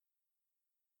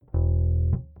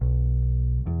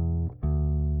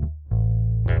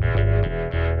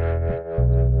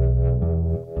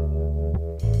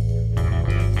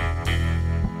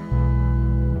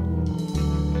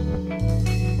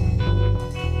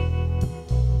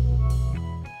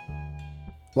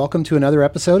Welcome to another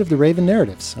episode of The Raven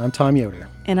Narratives. I'm Tom Yoder.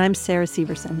 And I'm Sarah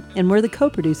Severson, and we're the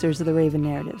co-producers of The Raven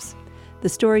Narratives. The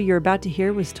story you're about to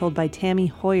hear was told by Tammy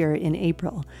Hoyer in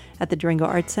April at the Durango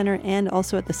Arts Center and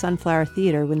also at the Sunflower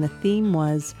Theater when the theme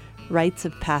was Rites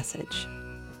of Passage.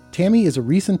 Tammy is a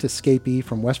recent escapee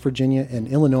from West Virginia and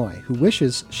Illinois who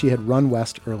wishes she had run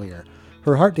west earlier.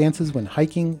 Her heart dances when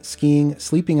hiking, skiing,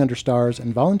 sleeping under stars,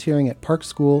 and volunteering at Park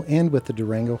School and with the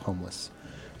Durango homeless.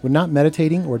 When not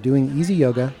meditating or doing easy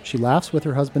yoga, she laughs with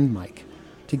her husband, Mike.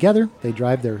 Together, they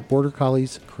drive their border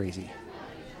collies crazy.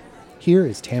 Here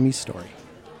is Tammy's story.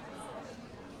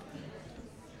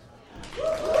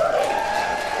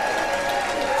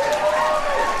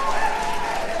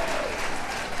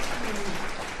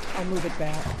 I'll move it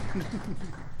back.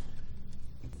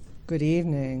 Good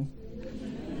evening.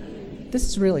 This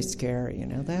is really scary, you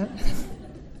know that?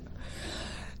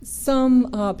 Some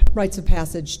rites of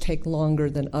passage take longer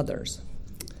than others.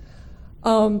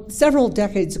 Several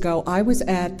decades ago, I was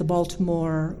at the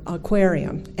Baltimore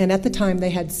Aquarium, and at the time they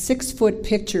had 6-foot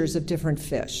pictures of different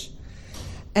fish.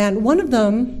 And one of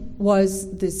them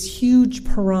was this huge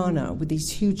piranha with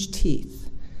these huge teeth.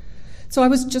 So I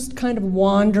was just kind of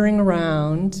wandering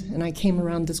around, and I came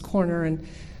around this corner, and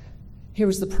here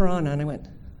was the piranha, and I went,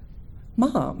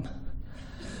 "Mom."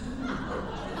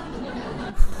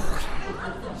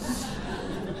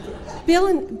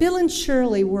 Bill and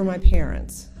Shirley were my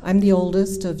parents. I'm the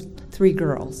oldest of 3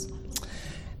 girls.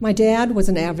 My dad was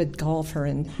an avid golfer,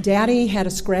 and Daddy had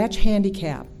a scratch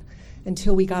handicap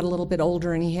until we got a little bit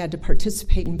older and he had to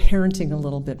participate in parenting a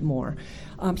little bit more.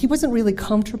 He wasn't really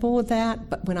comfortable with that,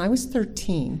 but when I was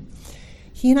 13,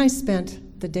 he and I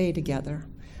spent the day together.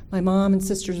 My mom and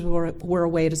sisters were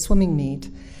away at a swimming meet,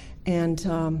 and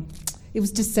it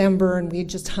was December, and we had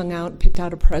just hung out and picked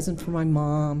out a present for my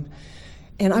mom.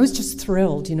 And I was just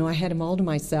thrilled, you know, I had him all to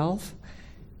myself.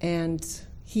 And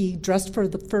he dressed for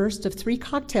the first of 3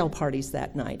 cocktail parties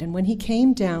that night. And when he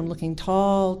came down looking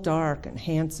tall, dark, and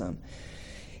handsome,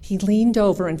 he leaned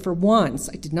over, and for once,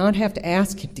 I did not have to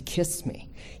ask him to kiss me.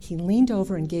 He leaned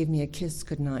over and gave me a kiss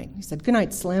goodnight. He said, "Good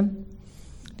night, Slim."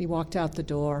 He walked out the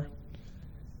door,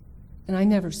 and I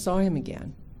never saw him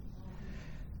again.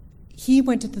 He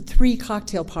went to the 3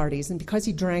 cocktail parties, and because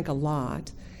he drank a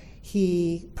lot,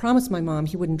 he promised my mom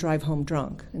he wouldn't drive home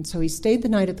drunk. And so he stayed the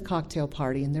night at the cocktail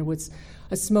party, and there was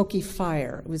a smoky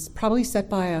fire. It was probably set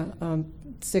by a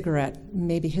cigarette,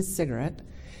 maybe his cigarette.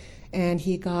 And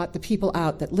he got the people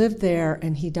out that lived there,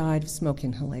 and he died of smoke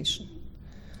inhalation.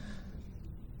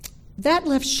 That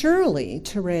left Shirley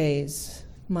to raise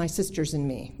my sisters and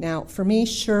me. Now, for me,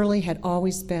 Shirley had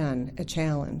always been a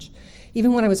challenge.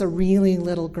 Even when I was a really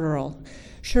little girl,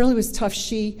 Shirley was tough.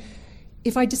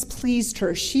 If I displeased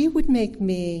her, she would make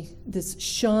me this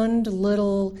shunned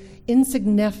little,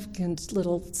 insignificant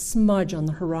little smudge on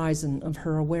the horizon of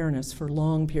her awareness for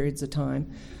long periods of time.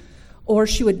 Or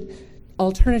she would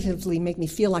alternatively make me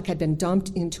feel like I'd been dumped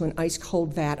into an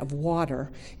ice-cold vat of water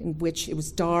in which it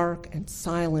was dark and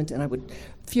silent, and I would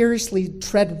furiously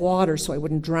tread water so I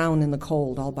wouldn't drown in the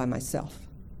cold all by myself.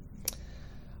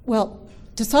 Well,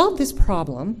 to solve this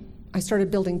problem, I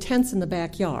started building tents in the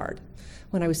backyard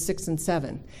when I was 6 and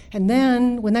 7. And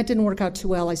then, when that didn't work out too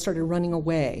well, I started running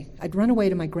away. I'd run away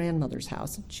to my grandmother's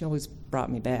house, and she always brought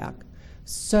me back.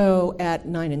 So at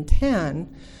 9 and 10,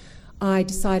 I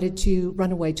decided to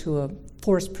run away to a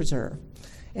forest preserve.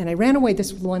 And I ran away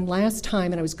this one last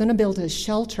time, and I was going to build a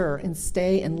shelter and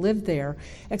stay and live there,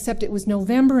 except it was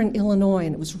November in Illinois,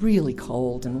 and it was really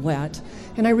cold and wet.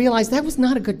 And I realized that was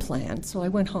not a good plan, so I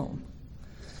went home.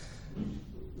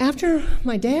 After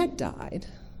my dad died,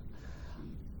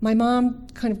 my mom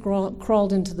kind of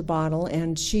crawled into the bottle,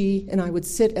 and she and I would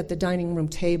sit at the dining room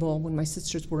table when my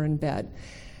sisters were in bed.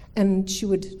 And she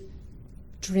would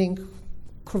drink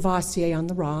Courvoisier on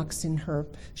the rocks in her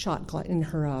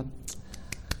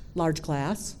large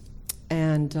glass.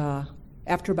 And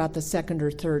after about the second or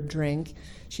third drink,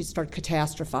 she'd start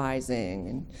catastrophizing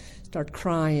and start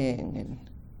crying and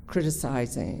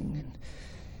criticizing. And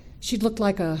she'd look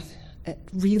like a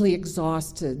really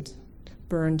exhausted,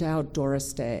 burned out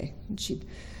Doris Day. And she'd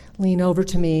lean over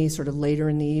to me sort of later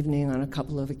in the evening on a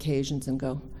couple of occasions and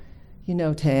go, "You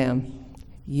know, Tam,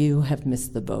 you have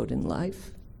missed the boat in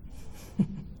life."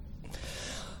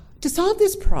 To solve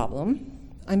this problem,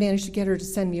 I managed to get her to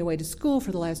send me away to school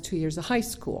for the last 2 years of high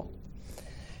school.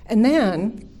 And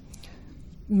then,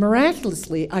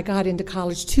 miraculously, I got into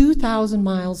college 2,000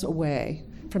 miles away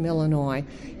from Illinois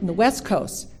in the West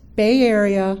Coast, Bay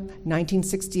Area,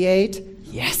 1968.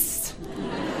 Yes!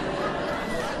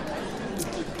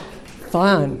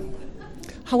 Fun.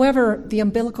 However, the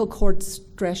umbilical cord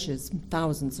stretches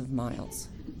thousands of miles.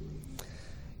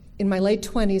 In my late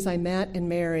 20s, I met and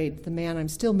married the man I'm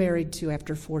still married to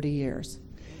after 40 years.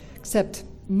 Except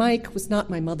Mike was not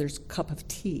my mother's cup of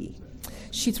tea.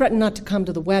 She threatened not to come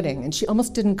to the wedding, and she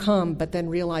almost didn't come, but then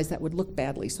realized that would look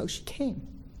badly, so she came.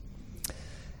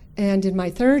 And in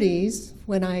my 30s,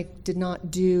 when I did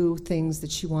not do things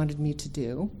that she wanted me to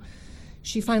do,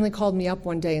 she finally called me up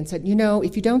one day and said,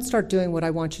 if you don't start doing what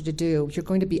I want you to do, you're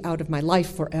going to be out of my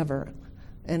life forever.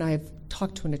 And I've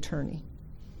talked to an attorney.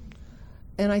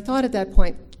 And I thought at that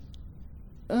point,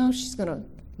 she's going to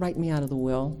write me out of the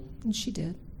will. And she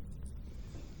did.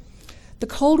 The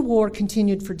Cold War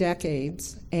continued for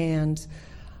decades, and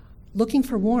looking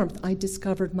for warmth, I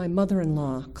discovered my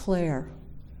mother-in-law, Claire.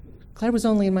 Claire was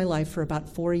only in my life for about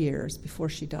 4 years before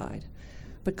she died.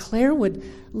 But Claire would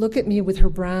look at me with her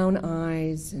brown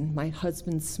eyes and my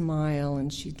husband's smile,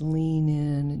 and she'd lean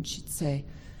in and she'd say,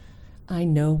 I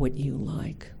know what you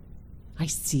like. I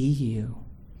see you.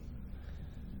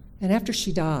 And after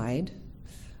she died,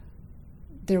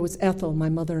 there was Ethel, my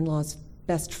mother-in-law's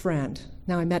best friend.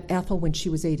 Now, I met Ethel when she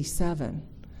was 87.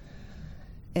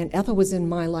 And Ethel was in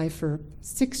my life for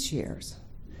 6 years.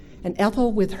 And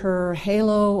Ethel, with her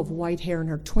halo of white hair and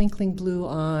her twinkling blue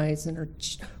eyes and her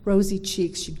rosy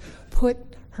cheeks, she'd put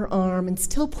her arm, and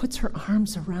still puts her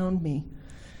arms around me.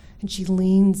 And she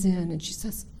leans in and she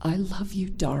says, I love you,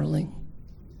 darling.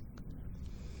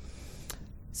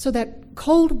 So that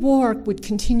Cold War would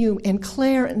continue, and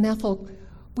Claire and Ethel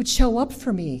would show up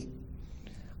for me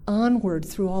onward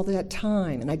through all that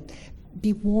time. And I'd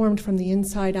be warmed from the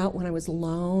inside out when I was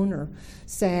alone or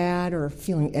sad or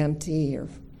feeling empty or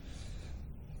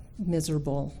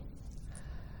miserable.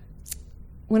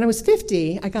 When I was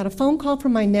 50, I got a phone call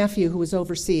from my nephew who was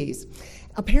overseas.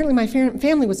 Apparently my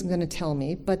family wasn't going to tell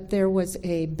me, but there was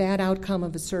a bad outcome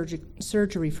of a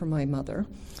surgery for my mother,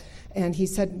 and he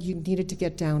said you needed to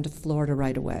get down to Florida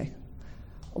right away.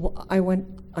 Well, I went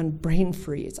on brain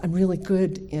freeze. I'm really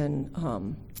good in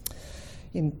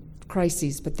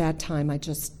crises, but that time I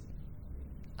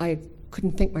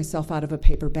couldn't think myself out of a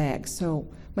paper bag. So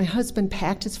my husband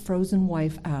packed his frozen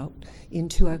wife out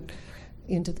into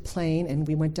the plane, and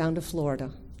we went down to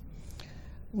Florida.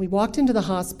 We walked into the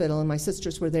hospital, and my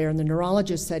sisters were there, and the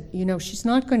neurologist said, she's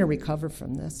not going to recover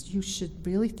from this. You should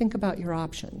really think about your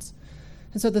options.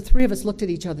 And so the three of us looked at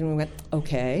each other, and we went,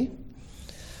 okay.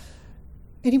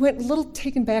 And he went a little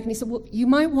taken back, and he said, well, you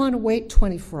might want to wait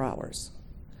 24 hours.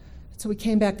 So we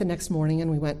came back the next morning,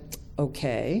 and we went,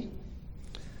 okay.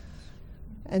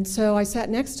 And so I sat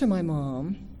next to my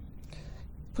mom,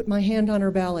 put my hand on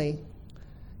her belly,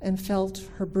 and felt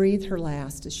her breathe her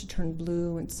last as she turned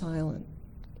blue and silent.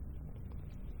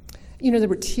 There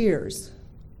were tears,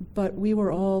 but we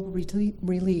were all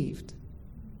relieved.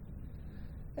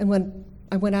 And when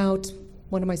I went out,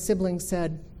 one of my siblings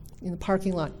said in the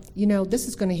parking lot, this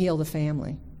is going to heal the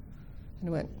family. And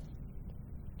I went,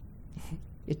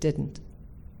 it didn't.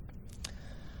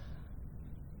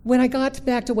 When I got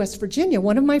back to West Virginia,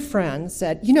 one of my friends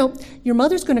said, your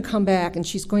mother's going to come back and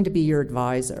she's going to be your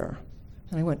advisor.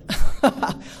 And I went,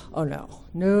 oh no.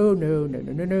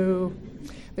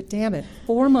 But damn it,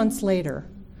 4 months later,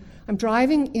 I'm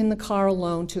driving in the car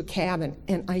alone to a cabin,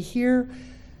 and I hear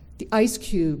the ice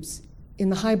cubes in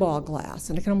the highball glass,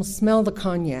 and I can almost smell the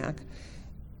cognac.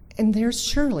 And there's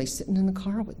Shirley sitting in the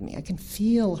car with me. I can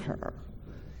feel her.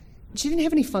 She didn't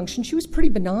have any function. She was pretty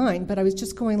benign, but I was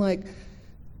just going like,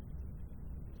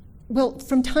 well,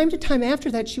 from time to time after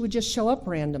that, she would just show up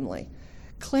randomly.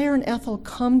 Claire and Ethel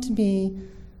come to me,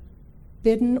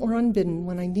 bidden or unbidden,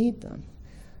 when I need them.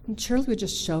 And Shirley would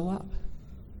just show up.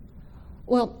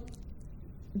 Well,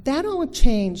 that all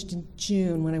changed in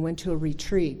June when I went to a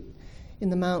retreat in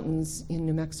the mountains in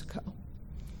New Mexico.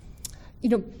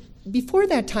 Before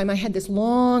that time, I had this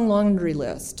long laundry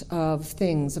list of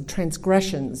things, of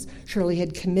transgressions Shirley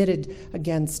had committed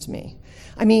against me.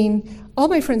 I mean, all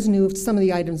my friends knew of some of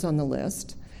the items on the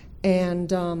list, and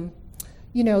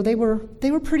they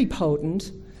were pretty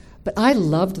potent, but I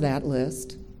loved that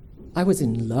list. I was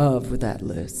in love with that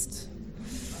list.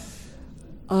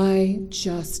 I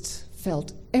just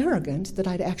felt arrogant that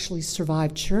I'd actually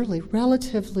survived Shirley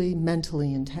relatively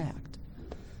mentally intact.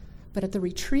 But at the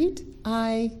retreat,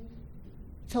 I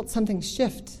felt something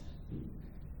shift,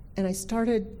 and I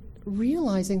started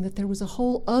realizing that there was a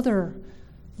whole other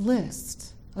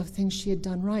list of things she had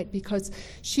done right, because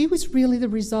she was really the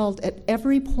result at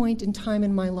every point in time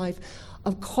in my life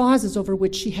of causes over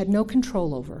which she had no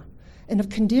control over, and of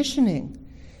conditioning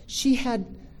she had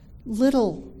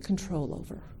little control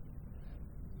over.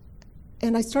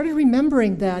 And I started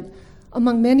remembering that,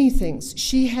 among many things,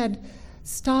 she had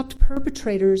stopped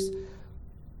perpetrators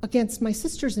against my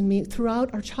sisters and me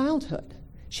throughout our childhood.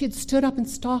 She had stood up and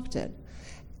stalked it.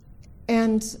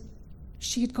 And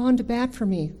she had gone to bat for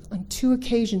me on 2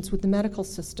 occasions with the medical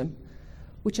system,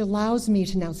 which allows me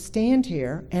to now stand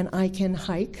here and I can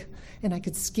hike and I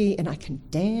could ski and I can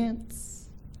dance.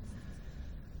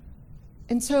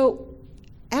 And so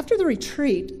after the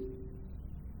retreat,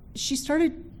 she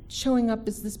started showing up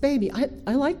as this baby.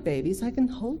 I like babies. I can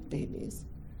hold babies.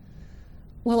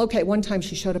 Well, okay, one time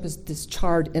she showed up as this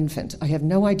charred infant. I have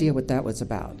no idea what that was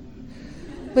about.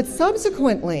 But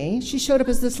subsequently, she showed up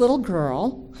as this little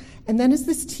girl, and then as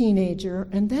this teenager,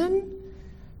 and then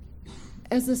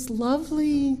as this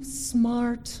lovely,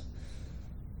 smart,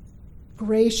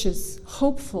 gracious,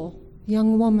 hopeful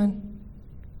young woman.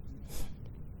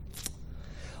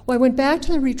 Well, I went back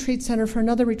to the retreat center for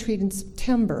another retreat in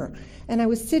September, and I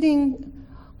was sitting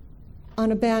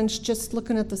on a bench just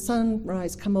looking at the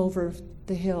sunrise come over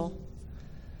the hill.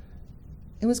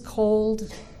 It was cold.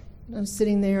 I was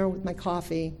sitting there with my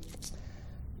coffee,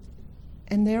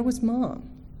 and there was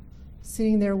Mom,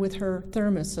 sitting there with her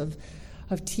thermos of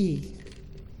tea.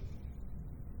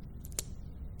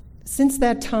 Since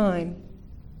that time,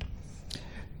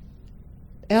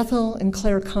 Ethel and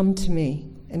Claire come to me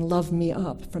and love me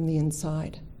up from the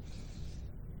inside.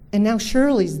 And now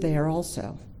Shirley's there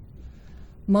also.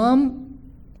 Mom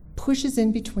pushes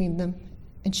in between them,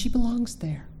 and she belongs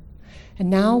there. And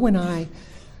now when I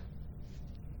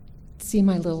see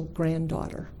my little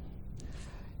granddaughter,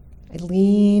 I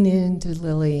lean into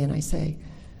Lily and I say,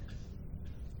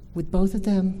 with both of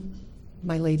them,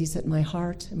 my ladies at my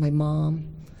heart, and my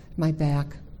mom, my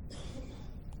back,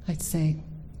 I'd say,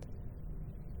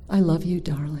 I love you,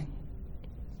 darling.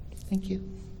 Thank you.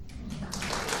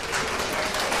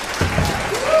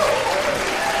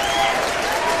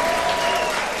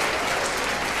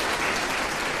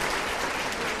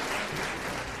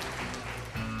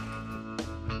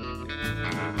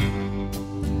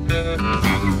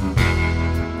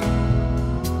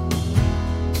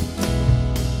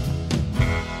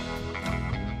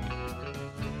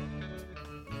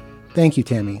 Thank you,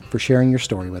 Tammy, for sharing your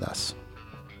story with us.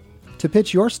 To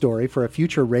pitch your story for a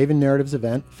future Raven Narratives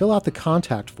event, fill out the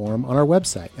contact form on our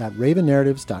website at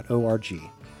ravennarratives.org.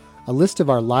 A list of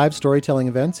our live storytelling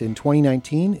events in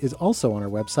 2019 is also on our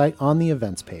website on the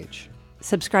events page.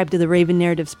 Subscribe to the Raven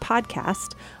Narratives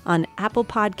podcast on Apple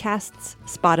Podcasts,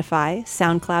 Spotify,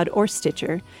 SoundCloud, or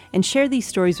Stitcher, and share these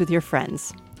stories with your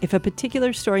friends. If a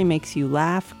particular story makes you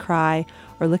laugh, cry,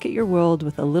 or look at your world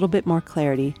with a little bit more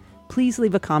clarity, please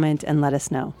leave a comment and let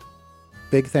us know.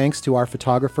 Big thanks to our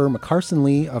photographer, McCarson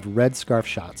Lee of Red Scarf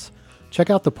Shots. Check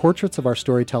out the portraits of our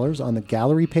storytellers on the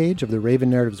gallery page of the Raven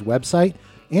Narratives website,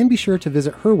 and be sure to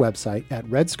visit her website at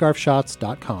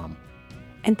redscarfshots.com.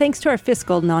 And thanks to our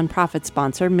fiscal nonprofit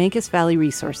sponsor, Mancos Valley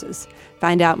Resources.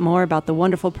 Find out more about the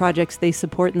wonderful projects they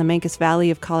support in the Mancos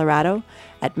Valley of Colorado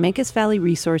at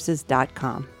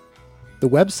mancosvalleyresources.com. The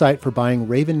website for buying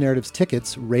Raven Narratives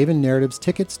tickets,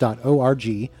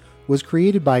 ravennarrativestickets.org, was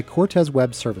created by Cortez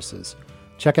Web Services.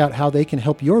 Check out how they can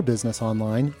help your business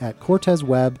online at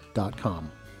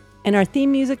cortezweb.com. And our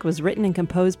theme music was written and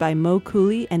composed by Mo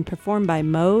Cooley and performed by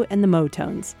Mo and the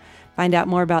Motones. Find out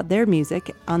more about their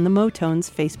music on the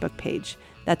Motones Facebook page.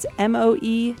 That's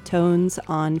MOE Tones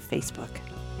on Facebook.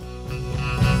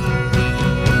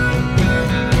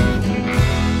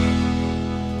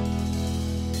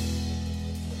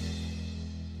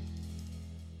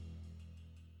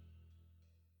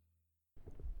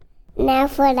 Now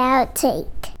for the outtake.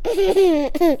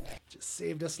 Just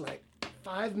saved us like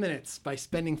 5 minutes by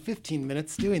spending 15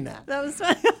 minutes doing that. That was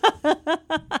fun.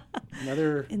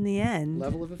 Another in the end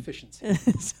level of efficiency.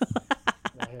 It's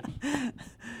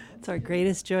our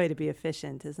greatest joy to be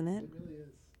efficient, isn't it? It really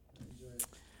is. I enjoy it.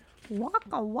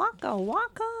 Waka, waka,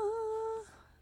 waka.